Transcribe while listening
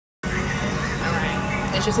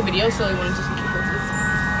It's just a video, so I wanted to keep photos.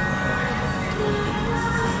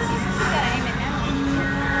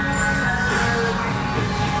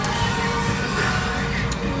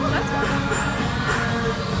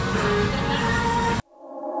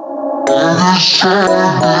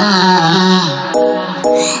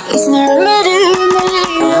 It's not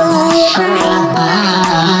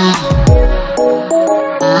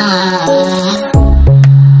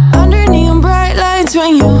under neon bright lights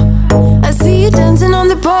when I see you dancing on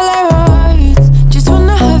the Polaroids. Just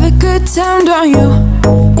wanna have a good time, don't you?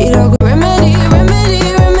 It all go remedy,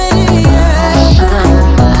 remedy, remedy, yeah.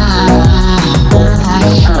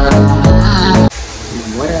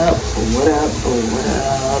 What up, what up, what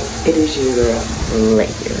up? It is your girl, Lieh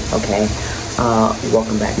here, okay?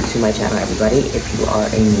 Welcome back to my channel, everybody. If you are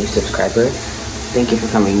a new subscriber, thank you for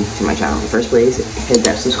coming to my channel in the first place. Hit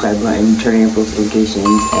that subscribe button, turn on your post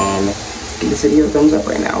notifications, and give this video a thumbs up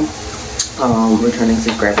right now. Returning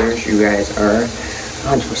subscribers, you guys are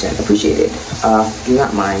 100% appreciated. Do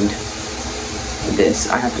not mind this.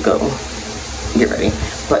 I have to go get ready,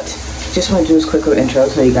 but just want to do this quick little intro,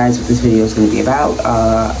 tell you guys what this video is going to be about.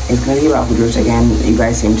 It's going to be about Hooters again. You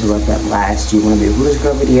guys seem to love that last Do You Want to Be a Hooters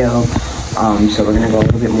Girl video. So we're going to go a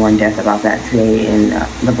little bit more in depth about that today in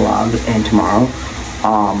the vlog and tomorrow.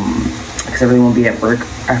 Because everyone will be at work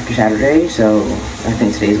after Saturday, so I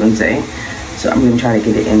think today's Wednesday. So I'm going to try to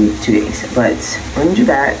get it in 2 days. But we're going to do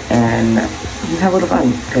that and have a little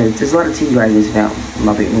fun. Because there's a lot of TV guys missing out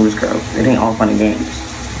about being Hooters Girl. It ain't all fun and games.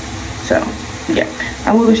 So, yeah.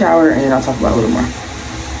 I'm going to shower and then I'll talk about it a little more.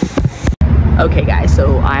 Okay guys,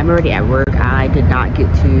 so I'm already at work. I did not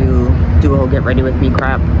get to do a whole get ready with me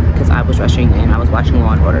crap because I was rushing and I was watching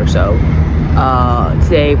Law and Order. So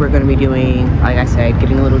today we're going to be doing, like I said,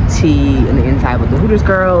 getting a little tea in the inside with the Hooters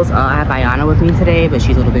girls. I have Ayana with me today, but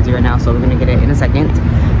she's a little busy right now, so we're going to get it in a second.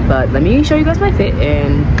 But let me show you guys my fit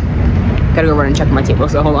and gotta go run and check my table,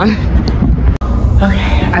 so hold on.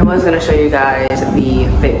 Okay, I was gonna show you guys the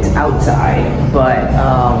fit outside, but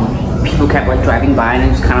people kept like driving by and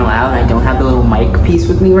it was kind of loud. I don't have the little mic piece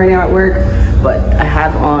with me right now at work, but I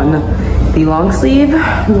have on the long sleeve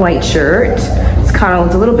white shirt.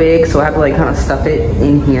 It's a little big, so I have to like kind of stuff it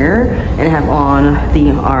in here, and I have on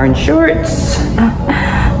the orange shorts.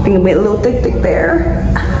 I think I made a little thick there.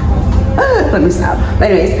 Let me stop.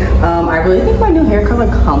 But anyways, I really think my new hair color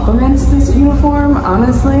complements this uniform,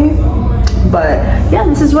 honestly. But yeah,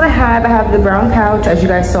 this is what I have. I have the brown pouch, as you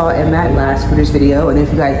guys saw in that last Hooters video. And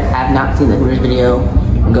if you guys have not seen the Hooters video,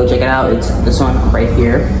 go check it out. It's this one right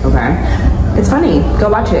here, okay? It's funny, go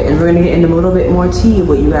watch it. And we're gonna get into a little bit more tea,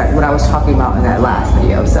 what I was talking about in that last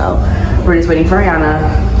video. So we're just waiting for Ayana.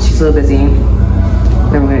 She's a little busy.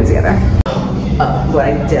 Then we're gonna get together. But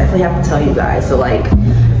I definitely have to tell you guys, so like,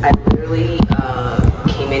 I literally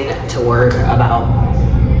came in to work about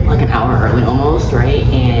like an hour early almost, right?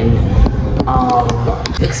 And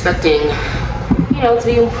expecting, you know, to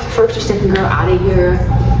be first or second girl out of here.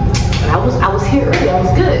 But I was here early, I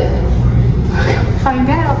was good. Find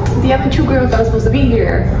out the other 2 girls that were supposed to be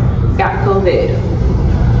here got COVID.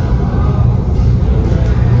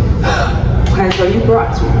 When I tell you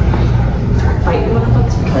brought to fighting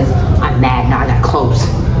motherfuckers because I'm mad now I got close.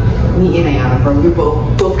 Me and Ayana, bro, we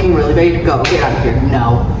both came really ready to go. Get out of here.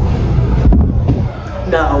 No.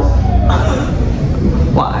 No.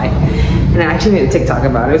 Why? And I actually made a TikTok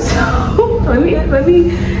about it, so let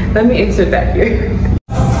me insert that here.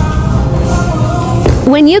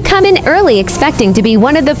 When you come in early expecting to be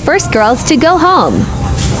one of the first girls to go home,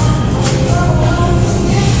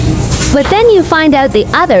 but then you find out the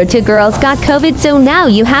other 2 girls got COVID, so now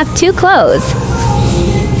you have 2 clothes.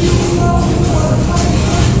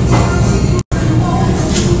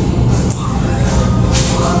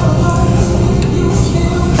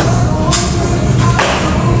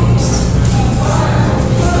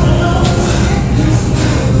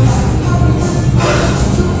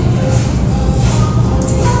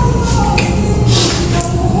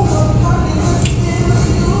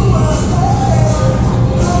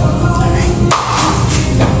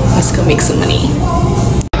 Make some money.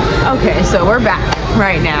 Okay, so we're back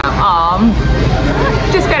right now.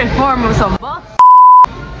 Just got informed of some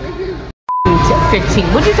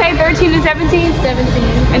 15. Would you say 13 and 17? 17.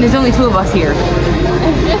 And there's only 2 of us here.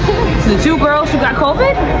 So the 2 girls who got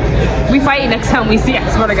COVID, we fight next time we see. I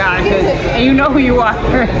swear to God, and you know who you are.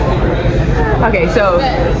 Okay, so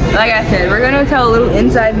like I said, we're gonna tell a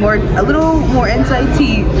little more inside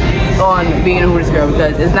tea on being a Hooters girl,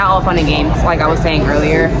 because it's not all fun and games. Like I was saying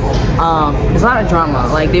earlier, there's a lot of drama.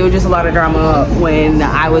 Like there was just a lot of drama when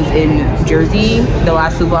I was in Jersey. The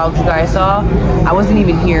last 2 vlogs you guys saw, I wasn't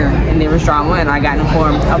even here, and there was drama, and I got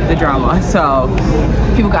informed of the drama. So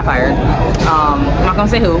people got fired. I'm not gonna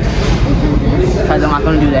say who, because I'm not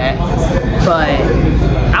gonna do that. But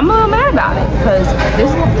I'm a little mad about it, because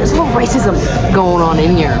there's a little racism going on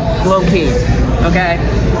in here, low key. Okay,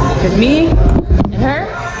 because me and her,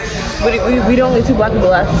 we the only 2 black people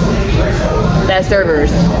left that's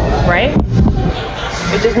servers, right?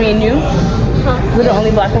 It's just me and you. We're the only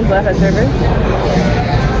black ones left as servers.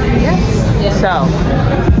 Yeah. So,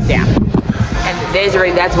 yeah.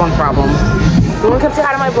 And that's one problem. You wanna come say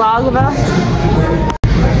hi to my vlog about?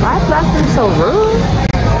 Why is black people so rude?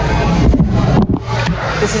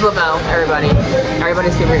 This is LaBelle, everybody.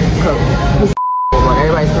 Everybody's favorite cook. He's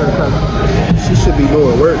everybody's favorite cook. She should be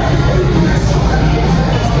doing work.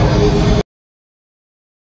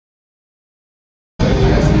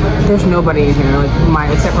 There's nobody in here,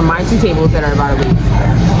 like except for my 2 tables that are about to leave.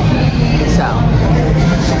 So,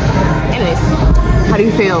 anyways, how do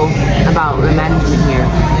you feel about the management here?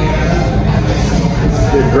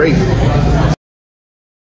 They're great.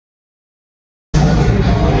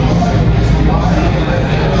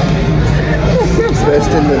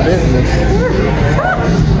 Best in the business.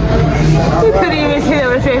 You couldn't even see that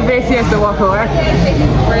with a straight face. He has to walk away.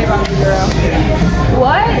 Worry about me, girl.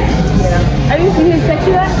 What? Yeah. Are you seeing his text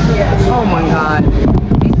you that? Yeah. Oh my god.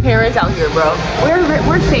 These parents out here, bro.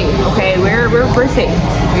 We're safe, okay? We're safe.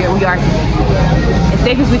 We are as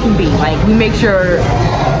safe as we can be. Like we make sure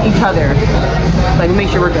each other. Like we make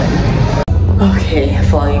sure we're good. Okay,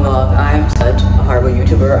 vlogging vlog. I'm such a horrible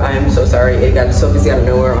YouTuber. I'm so sorry. It got so busy out of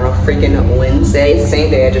nowhere on a freaking Wednesday. It's the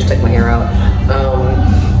same day I just took my hair out.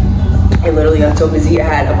 I literally got so busy. I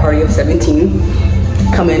had a party of 17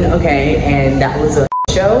 come in, okay, and that was a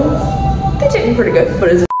show. They treated me pretty good, but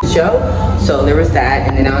it was a show. So there was that,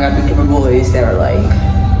 and then now I got 2 different boys that are like,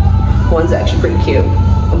 one's actually pretty cute,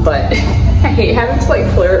 but I hate having to like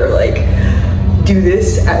flirt or like do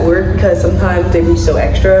this at work, because sometimes they be so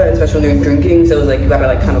extra, especially when they're drinking. So it's like you gotta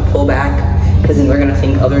like kind of pull back, because then they're gonna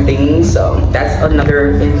think other things. So that's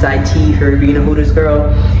another inside tea for being a Hooters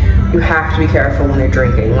girl. You have to be careful when they're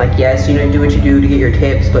drinking. Like yes, you know, do what you do to get your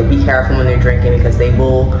tips, but be careful when they're drinking, because they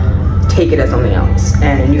will take it as something else,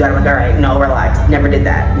 and you gotta be like, all right, no, relax, never did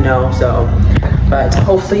that, you know. So but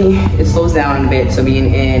hopefully it slows down a bit, so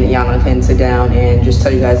being in Yana can sit down and just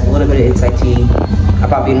tell you guys a little bit of inside tea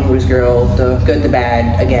about being a Hooters girl, the good, the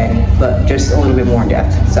bad, again, but just a little bit more in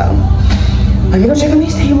depth. So let me go check on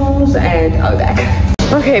these tables and I'll be back.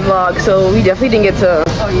 Okay vlog, so we definitely didn't get to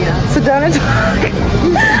sit down and talk.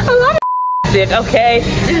 A lot of shit, okay?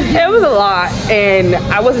 It was a lot, and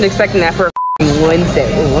I wasn't expecting that for a Wednesday.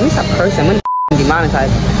 Ooh, let me stop cursing, I'm gonna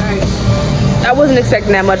demonetize. I wasn't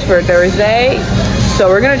expecting that much for Thursday, so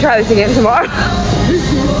we're gonna try this again tomorrow.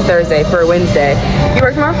 Thursday for Wednesday. You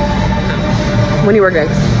work tomorrow? When do you work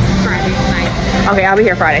next? Friday night. Okay, I'll be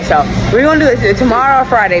here Friday, so we're gonna do this tomorrow or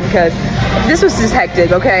Friday, because this was just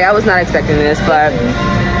hectic, okay? I was not expecting this, but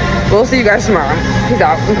we'll see you guys tomorrow. Peace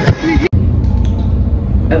out.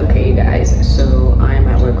 Okay guys, so I'm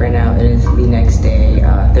at work right now. It is the next day,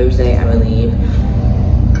 Thursday, I believe.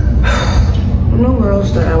 No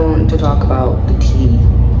girls that I want to talk about the tea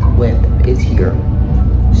with is here,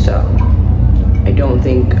 so I don't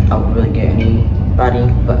think I'll really get anybody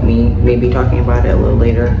but me, maybe talking about it a little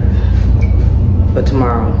later. But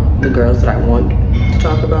tomorrow, the girls that I want to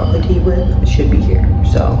talk about the tea with should be here,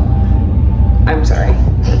 so I'm sorry,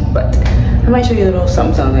 but I might show you a little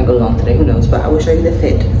something that goes on today, who knows, but I will show you the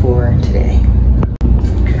fit for today.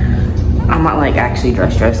 I'm not like actually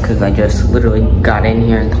dressed because I just literally got in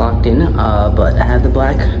here and clocked in, but I have the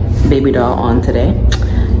black baby doll on today,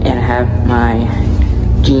 and I have my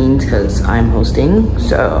jeans because I'm hosting,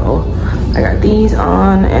 so I got these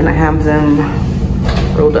on and I have them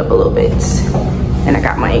rolled up a little bit, and I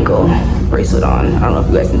got my ankle bracelet on. I don't know if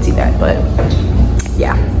you guys can see that, but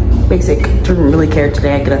yeah, basic. Didn't really care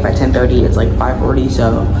today. I get up at 10:30. It's like 5:40,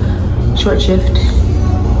 so short shift.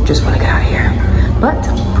 Just want to get out of here. But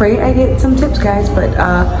pray I get some tips, guys. But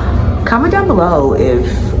comment down below if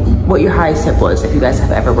what your highest tip was, if you guys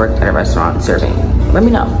have ever worked at a restaurant serving. Let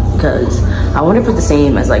me know, because I wonder if it's the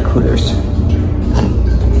same as like Hooters.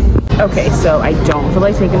 Okay, so I don't feel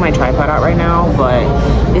like taking my tripod out right now, but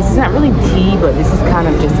this is not really tea, but this is kind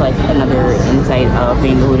of just like another insight of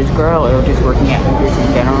being a Hooters girl or just working at Hooters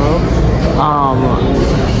in general.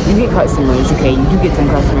 You get customers, okay? You do get some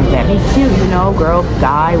customers that be cute, you know, girl,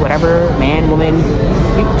 guy, whatever, man, woman.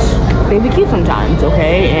 They be cute sometimes,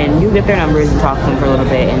 okay? And you get their numbers and talk to them for a little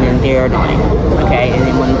bit, and then they're annoying, okay? And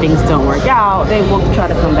then when things don't work out, they will try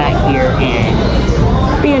to come back here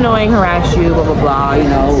and be annoying, harass you, blah, blah, blah. You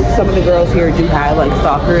know, some of the girls here do have, like,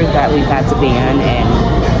 stalkers that we've had to ban and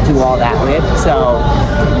do all that with. So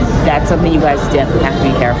that's something you guys definitely have to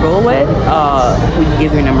be careful with. Who you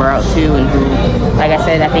give your number out to, and who, like I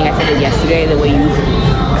said, I think I said it yesterday, the way you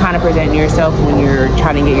kind of present yourself when you're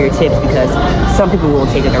trying to get your tips, because some people will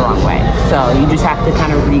take it the wrong way. So you just have to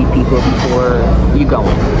kind of read people before you go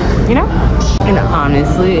in, you know? And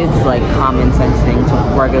honestly, it's like common sense things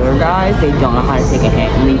with regular guys. They don't know how to take a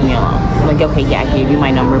hint and leave me alone. Like, okay, yeah, I gave you my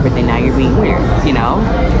number, but then now you're being weird, you know?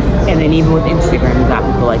 And then even with Instagram, you got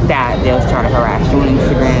people like that. They'll try to harass you on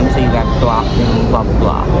Instagram, so you got to block them, blah, blah,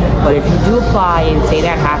 blah. But if you do apply and say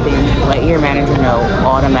that happens, let your manager know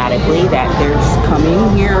automatically that they're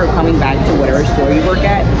coming here or coming back to whatever store you work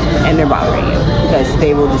at, and they're bothering you, because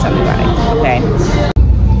they will do something about it, okay?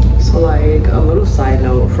 So, like, a little side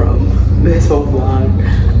note from this whole vlog,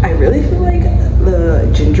 I really feel like the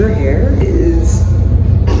ginger hair is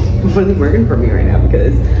really working for me right now,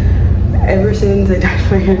 because ever since I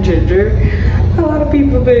dyed my hair ginger, a lot of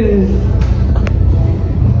people have been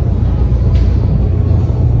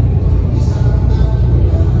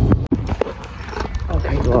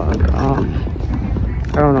okay, vlog.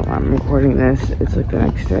 I don't know why I'm recording this. It's like the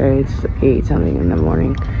next day. It's 8 something in the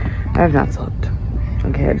morning. I have not slept.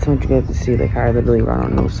 Okay, I just want you guys to see, like, I literally run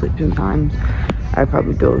on no sleep sometimes. I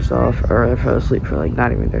probably dozed off, or I fell asleep for like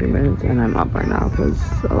not even 30 minutes, and I'm up right now because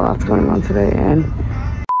a lot's going on today and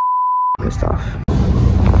pissed off.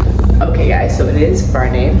 Okay guys, so it is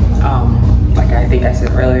Friday. Like I think I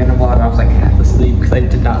said earlier in the vlog, I was like half asleep because I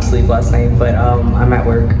did not sleep last night, but I'm at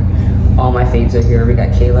work. All my faves are here. We got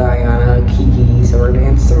Kayla, Ayana, Kiki, so we're gonna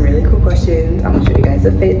answer some really cool questions. I'm gonna show you guys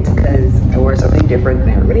a fit because I wore something different than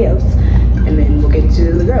everybody else, and then we'll get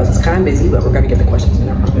to the girls. It's kind of busy, but we're gonna get the questions in,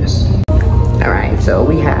 I promise. All right, so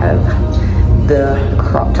we have the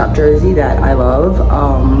crop top jersey that I love,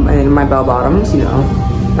 and my bell bottoms, you know,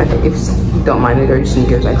 my faves. Don't mind the dirty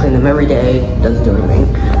sneakers. I clean them every day. Doesn't do anything,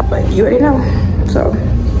 but you already know. So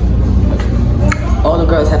all the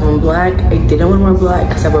girls have on black. I didn't want to wear black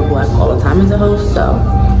because I wear black all the time as a host, so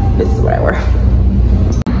this is what I wear.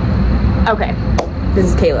 Okay, this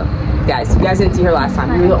is Kayla. Guys, you guys didn't see her last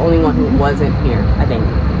time. You were the only one who wasn't here, I think.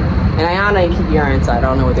 And Ayana and Kiki are inside. I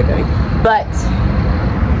don't know what they're doing. But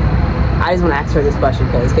I just want to ask her this question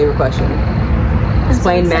because favorite question.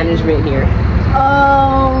 Explain management here.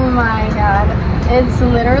 Oh my god. It's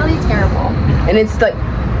literally terrible. And it's like,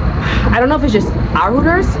 I don't know if it's just our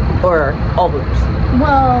Hooters or all Hooters.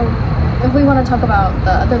 Well, if we want to talk about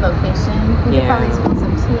the other location, we could probably spill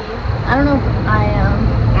some tea. I don't know if I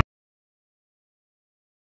am.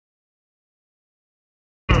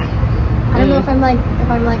 I don't know if I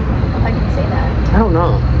can say that. I don't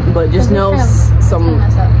know, but just know some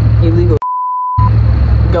illegal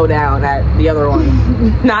go down at the other one.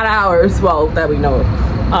 Not ours, well, that we know of.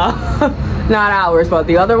 Not ours, but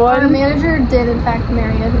the other one. Our manager did in fact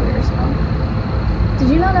marry a Hooters girl. Did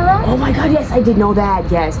you not know that? Oh my god, yes, I did know that.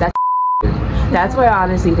 Yes, that's why I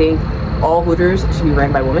honestly think all Hooters should be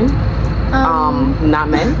ran by women, not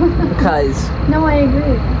men, because no, I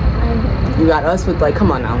agree. You got us with, like, come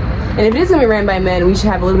on now. And if it is gonna be ran by men, we should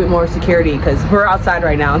have a little bit more security, because we're outside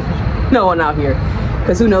right now. No one out here,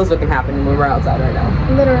 because who knows what can happen when we're outside right now.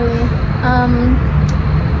 Literally.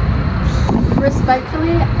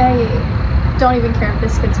 Respectfully, I don't even care if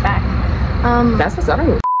this gets back. That's what's up.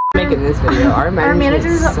 I'm making this video. Our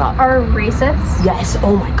managers are racist. Yes.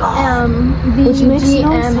 Oh my god. Which makes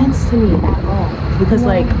no sense to me at all. Because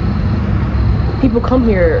like, people come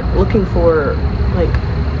here looking for like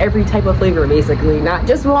every type of flavor, basically, not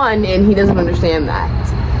just one, and he doesn't understand that.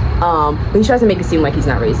 But he tries to make it seem like he's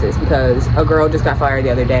not racist, because a girl just got fired the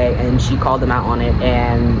other day and she called him out on it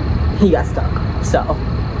and he got stuck. So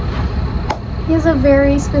he has a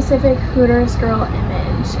very specific Hooters girl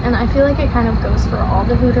image, and I feel like it kind of goes for all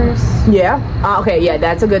the Hooters. Yeah. Okay, yeah,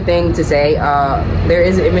 that's a good thing to say. There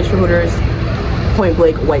is an image for Hooters, point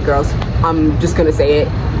blank, white girls. I'm just gonna say it,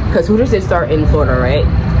 because Hooters did start in Florida, right?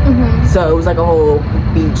 So it was like a whole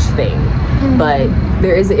beach thing. But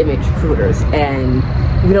there is an image for Hooters, and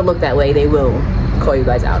if you don't look that way, they will call you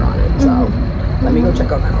guys out on it. So let me go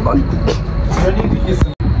check out that one.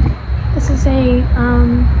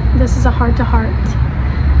 This is a heart-to-heart.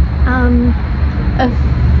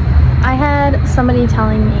 I had somebody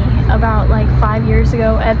telling me about like 5 years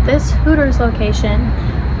ago at this Hooters location,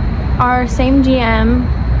 our same GM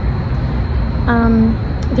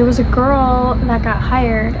there was a girl that got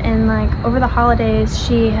hired, and like over the holidays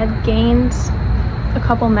she had gained a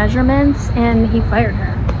couple measurements, and he fired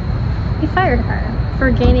her. He fired her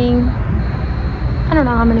for gaining, I don't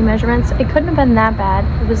know how many measurements. It couldn't have been that bad.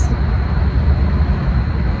 It was,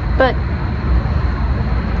 but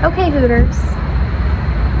okay, Hooters.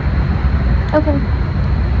 Okay.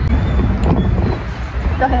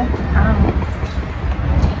 Go ahead.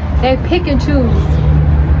 They pick and choose.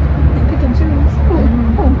 They pick and choose.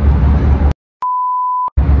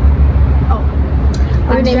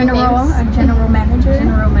 A general manager.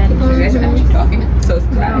 General manager. You guys are actually talking. So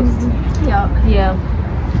surprised. Yeah.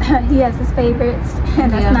 He has his favorites,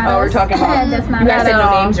 and that's not. Oh, we're us. talking about. That's not. You guys said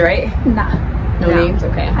us. no names, right? Nah. No names.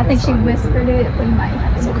 Okay. I think she whispered it. We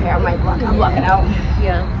might. It's okay. I might block. I'm blocking out.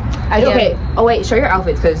 Yeah. Okay. Oh wait. Show your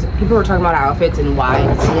outfits, because people were talking about our outfits and why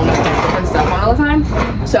someone has different stuff on all the time.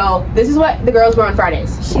 So this is what the girls wear on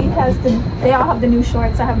Fridays. She has the. They all have the new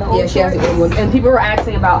shorts. I have the old Yeah, she has shorts. the old ones. And people were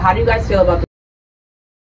asking about how do you guys feel about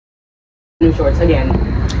the new shorts again?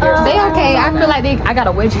 They okay. I feel like I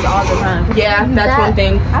gotta wear these all the time. Yeah, that's one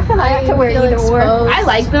thing. I feel like I could wear either or. I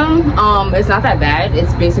like them. It's not that bad.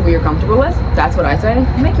 It's basically what you're comfortable with. That's what I say.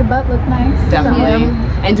 Make your butt look nice. Definitely.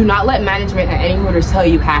 And do not let management at any Hooters tell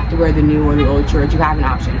you have to wear the new or the old shirts. You have an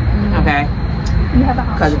option. Okay? You have an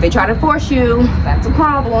option. Because if they try to force you, that's a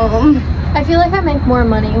problem. I feel like I make more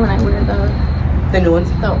money when I wear the The new ones?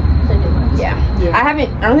 new ones. Yeah. I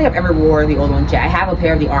don't think I've ever wore the old ones yet. I have a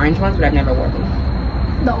pair of the orange ones, but I've never worn them.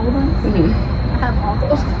 The old ones? Mm-hmm. I have all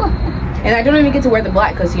those. And I don't even get to wear the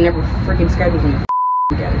black because he never freaking schedules me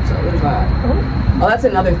again. So there's that. Oh, that's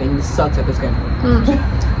another thing. This sucks at the schedule.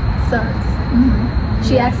 Sucks.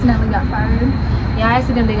 She accidentally got fired. Yeah, I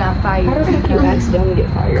accidentally got fired. How did you accidentally get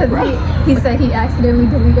fired, bro? Because he said he accidentally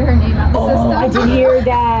deleted her name out the system. I did hear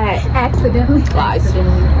that. Accidentally. Lies.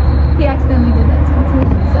 He accidentally did that to me too.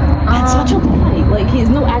 So. That's such a lie. Like, he has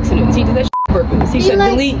no accidents. He did that on purpose. He said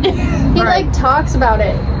delete. He like talks about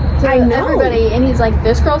it to everybody, and he's like,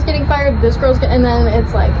 this girl's getting fired, this girl's and then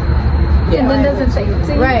it's like, and then doesn't say it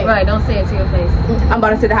to you. Right, don't say it to your face. I'm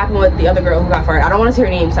about to say that happened with the other girl who got fired. I don't want to say her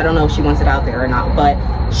name, so I don't know if she wants it out there or not, but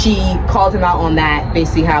she called him out on that,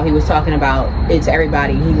 basically how he was talking about it to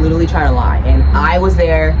everybody. He literally tried to lie, and I was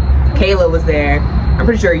there, Kayla was there, I'm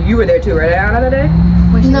pretty sure you were there too, right, Anna, that day?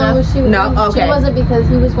 No, she wasn't, because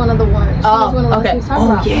he was one of the ones. She was one of the ones he was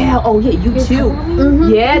talking about. You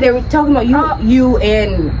too. Yeah, they were talking about you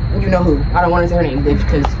and you know who. I don't want to say her name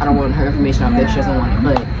because I don't want her information out there. She doesn't want it,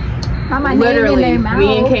 but literally,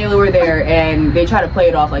 me and Kayla were there, and they tried to play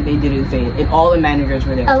it off like they didn't say it, and all the managers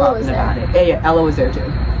were there talking about it. Yeah, Ella was there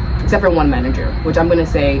too, except for one manager, which I'm gonna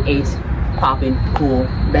say Ace, poppin', cool,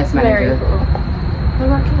 best manager. Very cool. What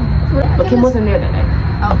about Kim? But Kim wasn't there that day.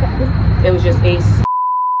 Okay. It was just Ace.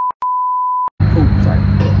 Ooh, sorry.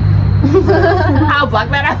 I'll block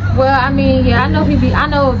that out. Well, I mean, yeah, I know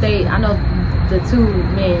the two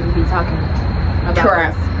men be talking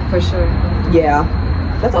about us, for sure. Yeah.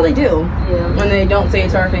 That's all they do. Yeah. When they don't say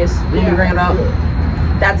it to our face, when we bring it up,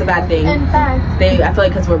 that's a bad thing. In fact, I feel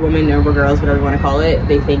like because we're women or we're girls, whatever you want to call it,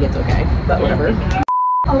 they think it's okay. But whatever.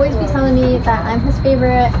 always be telling me that I'm his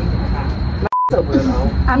favorite. So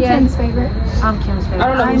weirdo. I'm Kim's favorite. I'm Kim's favorite. I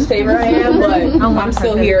don't know whose favorite I am, but I'm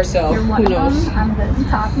still here, so You're one who knows? of them. I'm the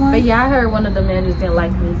top one. But yeah, I heard one of the managers didn't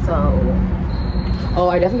like me, so. Oh,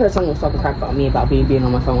 I definitely heard someone was talking crap about me about me being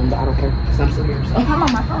on my phone, but I don't care because I'm still here. So. I'm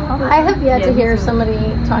on my phone. I have yet to hear somebody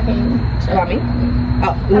talking shit. About me?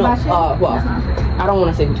 Oh, no. About you? Well, I don't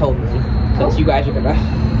want to say who told me because you guys are gonna.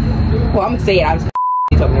 Well, I'm gonna say it. I was.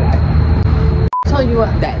 He told me that. Told you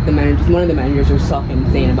what? That the managers, one of the managers was talking,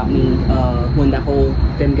 saying about me when that whole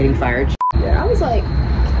them getting fired. Yeah, I was like.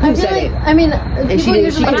 I feel like, I mean, people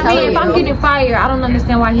usually But I mean, if I'm you. getting fired, I don't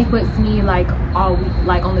understand why he puts me like all week,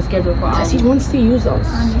 like on the schedule for all Because he week. wants to use us.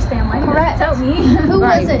 I understand why. Correct. Tell me. Who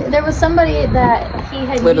was it? There was somebody that he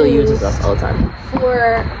had Literally used uses us all the time.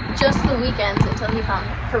 for just the weekends until he found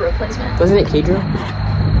her replacement. Wasn't it Kadra?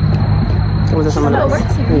 Or was it someone Still else?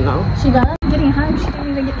 works here. No. She got getting hired. She didn't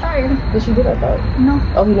even get fired. But she did, I thought. No.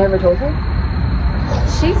 Oh, he never told her?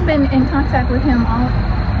 She's been in contact with him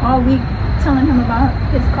all week, telling him about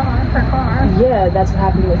her car. Yeah, that's what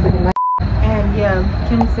happened with freaking And yeah,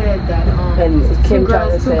 Kim said that And Kim tried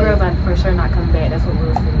to two say- girls are for sure not coming back. That's what we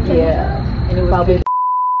were saying. Yeah. And it was Probably.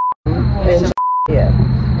 And yeah.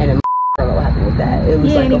 And then I don't know what happened with that. It was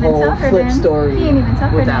He like ain't a even whole tell her flip then. story. He ain't even tell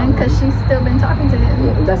her with that then one. because she's still been talking to him.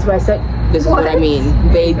 Yeah, that's what I said. This is what I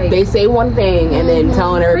mean. They say one thing and then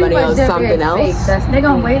telling everybody else something else. They're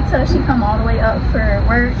gonna wait till she come all the way up for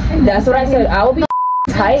work. And That's what I said. I will be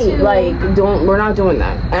tight. Like, we're not doing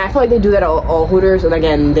that. And I feel like they do that at all Hooters. And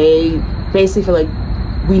again, they basically feel like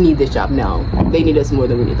we need this job. No, they need us more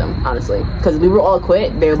than we need them, honestly. Because if we were all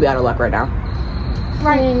quit, they would be out of luck right now.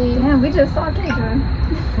 Right. Damn, we just saw Kendra.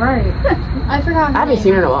 Right. I forgot her I haven't name.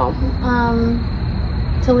 seen her in a while.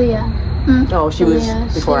 To Leah. Oh, she was Leah,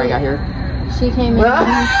 before I got here. She came in.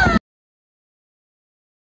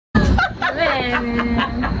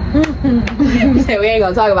 Hey, we ain't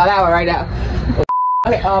gonna talk about that one right now.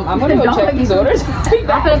 Okay, I'm gonna go check these orders. I'm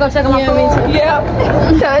gonna go check them out for me too. Yeah.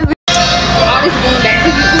 Obviously going back to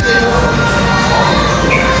you.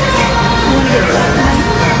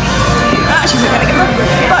 She's gonna get my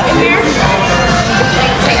butt in here.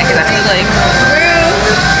 Yeah, because I feel like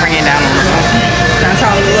bring it down. That's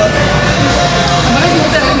how it look.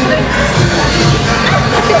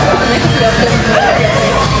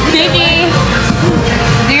 Kiki,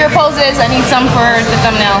 do your poses. I need some for the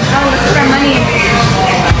thumbnail. Oh, let's put our money in.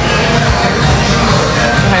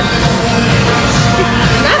 Okay.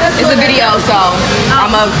 It's a video, so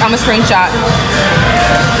I'm a screenshot.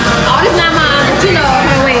 Oh, it's not mine, but you know.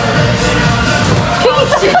 Oh, wait. Oh,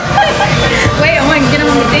 shit. Wait, I want to get him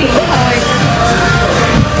on the thing. Oh, wait.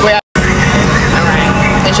 Wait.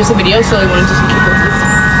 Alright. It's just a video, so I want to just keep poses.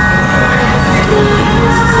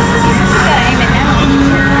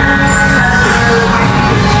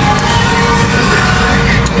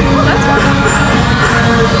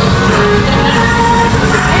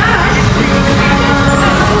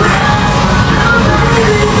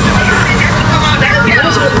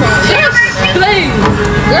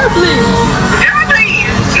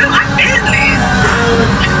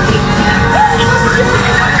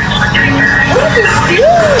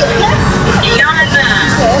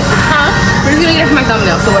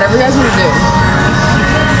 So whatever you guys want to do. Oh,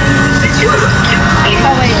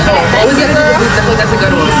 we gotta do the boots. I feel like that's a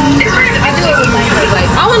good one. I do it with my Like,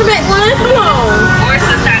 I want to make one. Come on.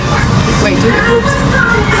 Wait, do the boobs.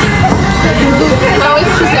 Oh, wait,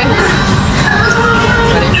 what she said.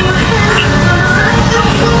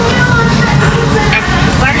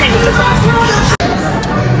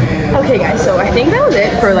 Okay guys, so I think that was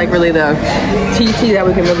it for like really the tea that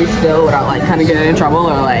we can really spill without like kind of getting in trouble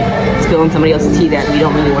or like spilling somebody else's tea that we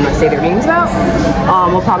don't really want to say their names about.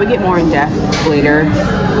 We'll probably get more in depth later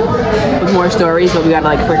with more stories, but we gotta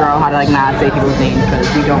like figure out how to like not say people's names because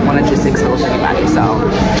we don't want to just expose anybody. So,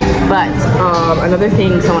 but another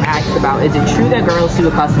thing someone asked about, is it true that girls sue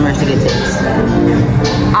customers to get tips?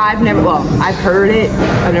 I've never, well, I've heard it.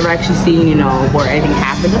 I've never actually seen, you know, where anything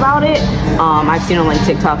happens about it. I've seen on like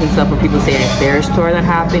TikTok and stuff where people say it's their store that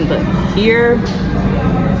happened, but here,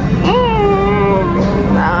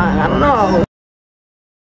 I don't know.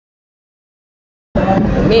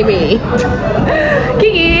 Maybe.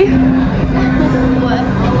 Kiki. What?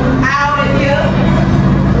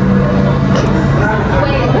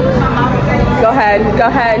 Go ahead. Go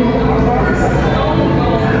ahead.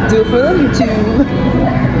 Do it for the YouTube.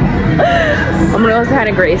 I'm gonna go say hi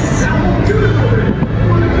to Grace.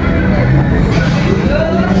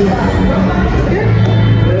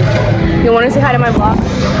 You want to say hi to my vlog?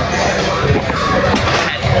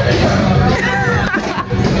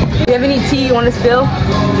 Do you have any tea you want to spill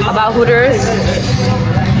about Hooters?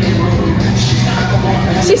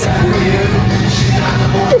 She's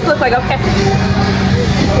look like okay.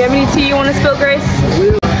 You have any tea you want to spill, Grace?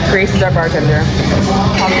 Grace is our bartender.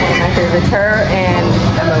 Probably one of my favorites. Her and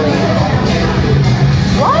Emily.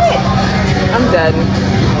 What? I'm dead.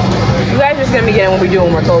 You guys are just gonna be getting what we do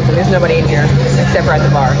when we're closing. There's nobody in here except for at the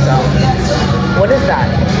bar. So, what is that?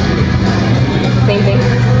 Same thing.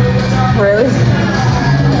 Really?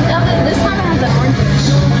 This time it has an orange.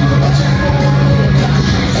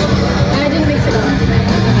 And I didn't mix it up.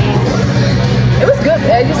 It was good.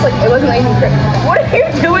 I just like it wasn't even crisp. What are you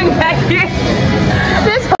doing back here?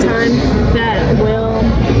 This Time that Will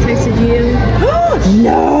texted you.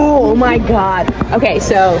 No! Oh my god. Okay,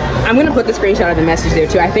 so I'm gonna put the screenshot of the message there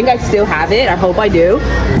too. I think I still have it. I hope I do.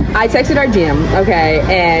 I texted our gym, okay,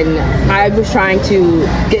 and I was trying to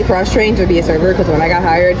get cross-trained to be a server because when I got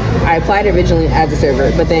hired, I applied originally as a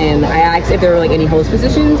server, but then I asked if there were like any host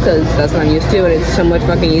positions because that's what I'm used to and it's so much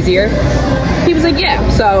fucking easier. He was like, yeah.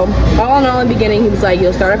 So all in all, in the beginning, he was like,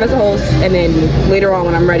 you'll start off as a host and then later on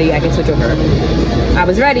when I'm ready, I can switch over. I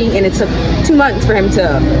was ready and it took 2 months for him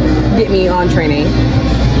to get me on training.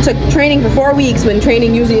 Took training for 4 weeks when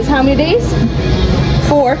training usually is how many days?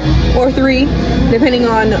 4 or 3, depending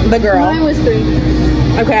on the girl. Mine was 3.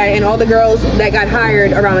 Okay, and all the girls that got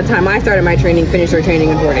hired around the time I started my training finished their training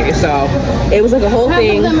in 4 days. So it was like a whole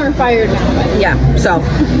thing. Half of them are fired now. Yeah, so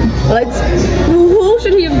let's, who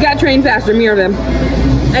should he have got trained faster, me or them?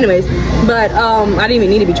 Anyways, but I didn't even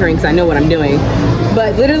need to be trained because I know what I'm doing.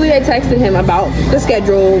 But literally, I texted him about the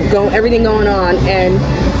schedule, everything going on, and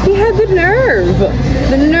he had the nerve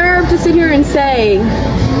to sit here and say,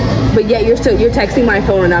 but yet you're texting my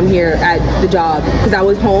phone and I'm here at the job because I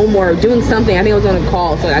was home or doing something. I think I was on a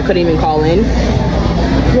call, so I couldn't even call in.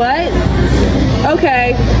 What?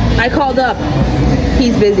 Okay, I called up.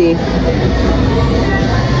 He's busy.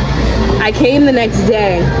 I came the next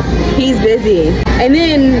day. He's busy. And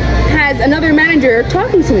then has another manager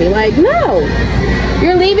talking to me like, no,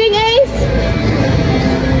 you're leaving, Ace?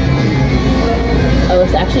 Oh,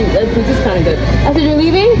 it's actually, this is kind of good. I said, you're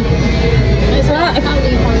leaving? It's not.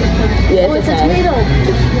 Yeah, Oh, it's a okay. tomato.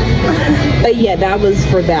 But yeah, that was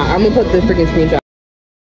for that. I'm gonna put the freaking screenshot.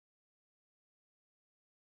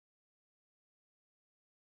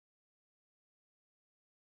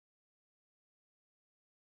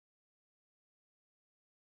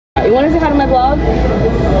 You want to say hi to my vlog?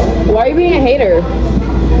 Why are you being a hater?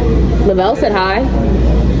 Lavelle said hi.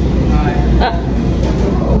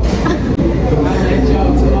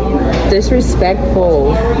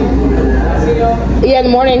 Disrespectful. Yeah,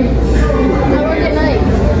 good morning. I work at night.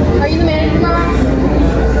 Are you the manager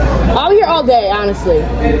tomorrow? I'll be here all day, honestly.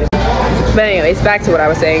 But anyways, back to what I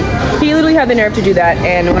was saying. He literally had the nerve to do that,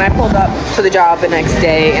 and when I pulled up to the job the next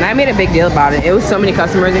day, and I made a big deal about it. It was so many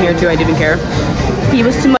customers in here too, I didn't care. He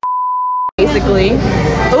was too much, basically.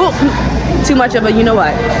 Oh, too much of a you know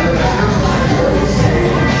what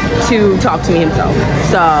to talk to me himself.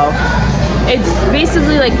 So it's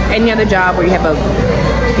basically like any other job where you have a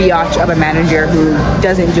biatch of a manager who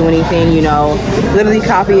doesn't do anything, you know, literally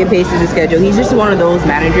copy and pastes the schedule. He's just one of those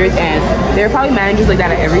managers, and there are probably managers like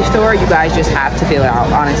that at every store. You guys just have to feel it out,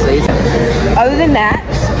 honestly. So, other than that,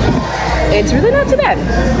 it's really not too bad.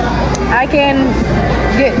 I can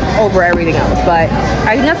get over everything else, but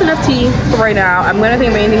I think that's enough tea for right now. I'm gonna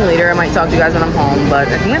think of anything later. I might talk to you guys when I'm home, but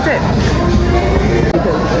I think that's it.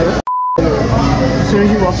 As soon as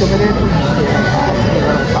you walk over there,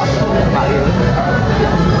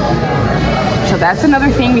 so that's another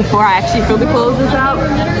thing before I actually fully close this out.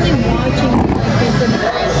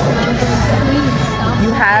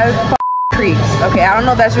 You have creeps. Okay, I don't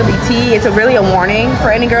know if that's really tea. It's really a warning for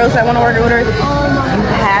any girls that want to work at Hooters. You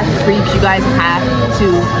have creeps. You guys have to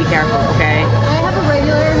be careful, okay? I have a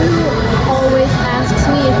regular who always asks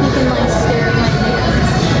me if he can like stare at my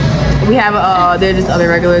hands. We have there's this other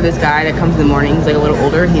regular, this guy that comes in the morning. He's like a little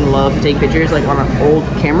older. He loves to take pictures like on an old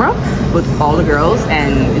camera with all the girls,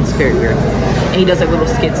 and it's very weird. And he does like little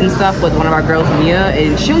skits and stuff with one of our girls, Lieh,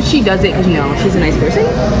 and she does it because, you know, she's a nice person,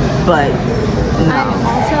 but no. I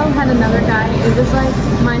also had another guy. It was like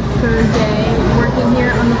my third day working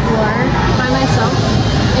here on the floor by myself,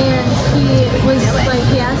 and he was like,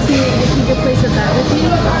 he asked me if he could place a bet with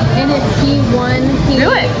me, and if he won, he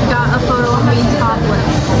got a photo of me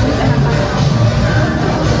topless.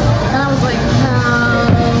 And I was like,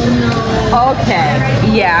 no. Okay,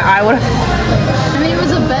 yeah, I would have. I mean, it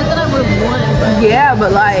was a bet that I would have won. Yeah,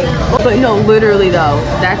 but no, literally though,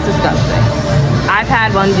 that's disgusting. I've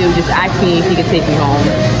had one dude just ask me if he could take me home,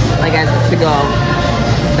 like as to go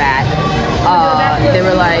back. They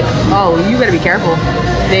were like, oh, you better be careful.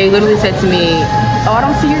 They literally said to me, oh, I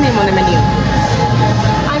don't see your name on the menu.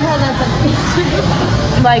 I've had that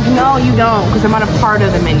type. Like, no, you don't, because I'm not a part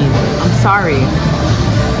of the menu. I'm sorry.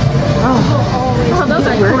 Oh, Those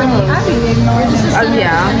are corny. I'd be ignored.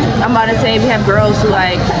 yeah, I'm about to say we have girls who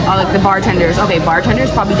like the bartenders. Okay, bartenders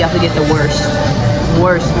probably definitely get the worst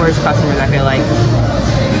customers, I feel like.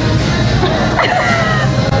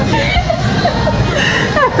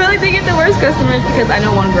 I feel like they get the worst customers because I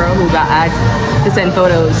know one girl who got asked to send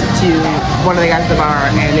photos to one of the guys at the bar,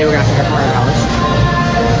 and they were gonna pay her $400.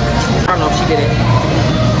 I don't know if she did it.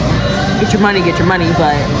 Get your money,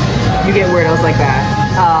 but you get weirdos like that.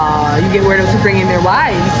 You get weirdos who bring in their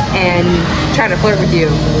wives and try to flirt with you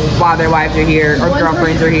while their wives are here or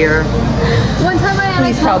girlfriends are here. One time I had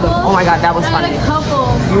Please tell them. Oh my god, that was funny. I had a couple.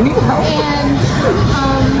 You need help. And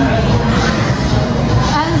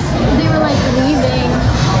as they were like leaving,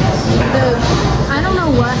 I don't know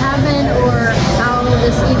what happened or how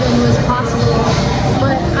this even was possible,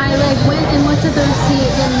 but I like went and looked at the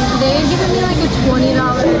receipt, and they had given me like a $20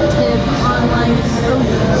 tip on like a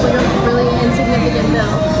really insignificant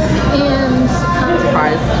bill. And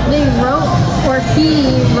they wrote, or he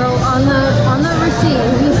wrote on the receipt,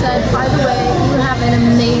 he said, by the way, you have an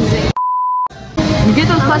amazing. You get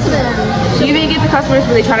those customers. You even get the customers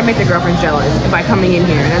where they try to make their girlfriends jealous by coming in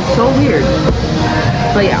here, and that's so weird.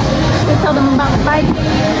 But yeah. They tell them about the fight.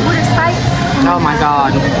 Hooters fight. Oh my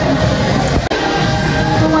god.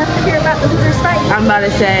 Who wants to hear about the Hooters fight? I'm about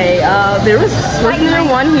to say, wasn't there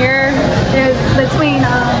one here? There's between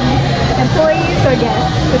employees or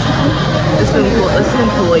guests? Which one? Let's do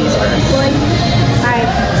employees first. Employees. Alright,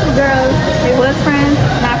 2 girls. They was friends,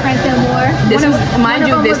 not friends anymore. This was, mind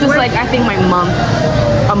you, this was like, I think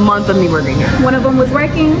a month of me working here. One of them was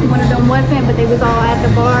working, one of them wasn't, but they was all at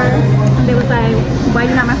the bar. And they was like, why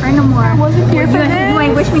you not my friend no more? I wasn't here for this. You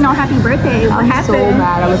ain't wish me no happy birthday. What happened? So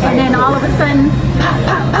mad. I was like, and then all of a sudden, pop,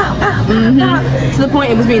 pop, pop, pop, pop. To the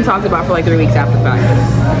point it was being talked about for like 3 weeks after the fact.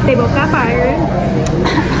 They both got fired.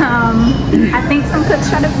 I think some cooks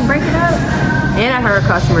tried to break it up. And I heard a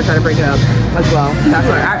customer try to break it up as well. That's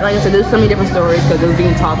what, like I said, there's so many different stories because it was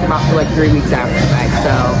being talked about for like 3 weeks after the fact.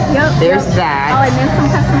 So there's that. Oh, and then some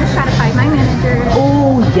customers try to fight my manager.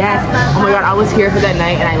 Oh yes. Oh my god, I was here for that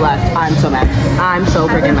night and I left. I'm so mad. I'm so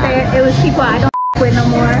freaking mad. It was people I don't with no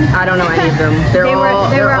more. I don't know any of them. They're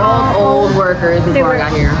all old workers before I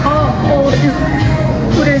got here. All old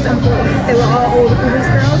Hooters employees. They were all old Hooters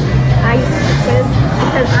girls. I used to kiss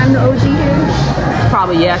because I'm the OG here.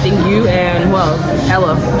 Probably, yeah. I think you and, well,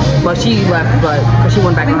 Ella. Well, she left, but because she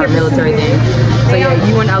went back on her military thing. So yeah,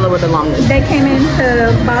 you and Ella were the longest. They came in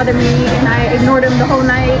to bother me and I ignored them the whole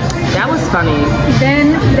night. That was funny.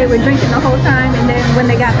 Then they were drinking the whole time and then when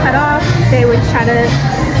they got cut off, they would try to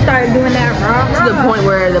start doing that raw. To the point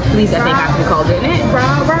where the police, I think, have to be called, didn't it?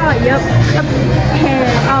 Raw, yep.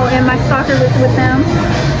 And my stalker was with them.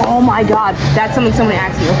 Oh my god, that's something somebody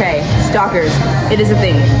asked me. Okay, stalkers, it is a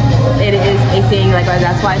thing. It is a thing. Like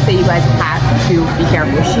that's why I say you guys have to be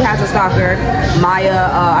careful. She has a stalker.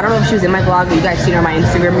 Maya, I don't know if she was in my vlog, but you guys seen her on my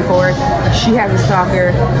Instagram before. She has a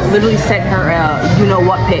stalker. Literally sent her you know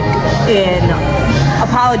what pic and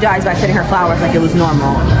apologized by sending her flowers like it was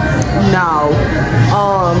normal. No.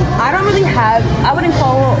 I don't really have, I wouldn't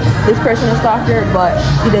call this person a stalker, but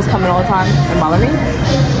he does come in all the time and bother me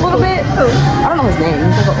a little bit. I don't know his name.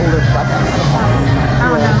 He's like an older black guy. I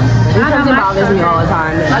don't know. He comes and bothers me all the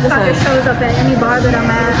time. My stalker shows up at any bar that I'm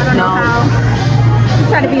at. I don't know how. He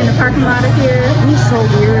tried to be in the parking lot of here. He's so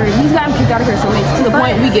weird. He's gotten kicked out of here so many, to the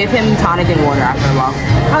point we give him tonic and water after a while.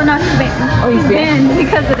 Oh no, he's banned. Oh, he's banned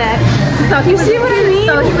because of that. So he was, see what I mean?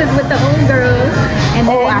 So he was with the old girls, and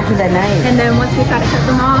then after that night. And then once we tried to cut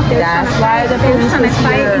them off, they were trying to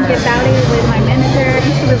fight and get rowdy with my manager,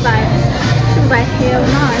 and she was like, hell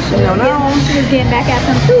no. She was getting back at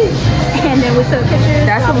them too. And then we took pictures.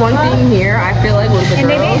 That's the one thing here I feel like with the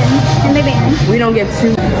girls. And they banned. We don't get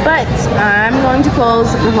too. But I'm going to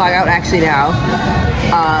close the vlog out actually now.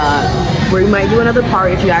 We might do another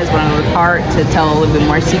part if you guys want another part to tell a little bit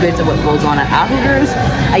more secrets of what goes on at our Hooters.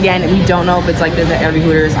 Again, we don't know if it's like this at every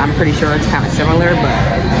Hooters. I'm pretty sure it's kind of similar, but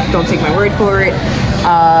don't take my word for it.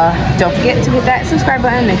 Don't forget to hit that subscribe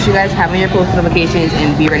button. Make sure you guys have on your post notifications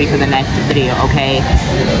and be ready for the next video, okay?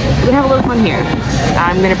 We're gonna have a little fun here.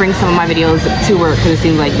 I'm gonna bring some of my videos to work because it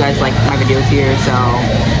seems like you guys like my videos here. So,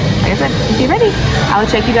 like I said, be ready. I will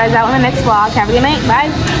check you guys out in the next vlog. Have a good night. Bye.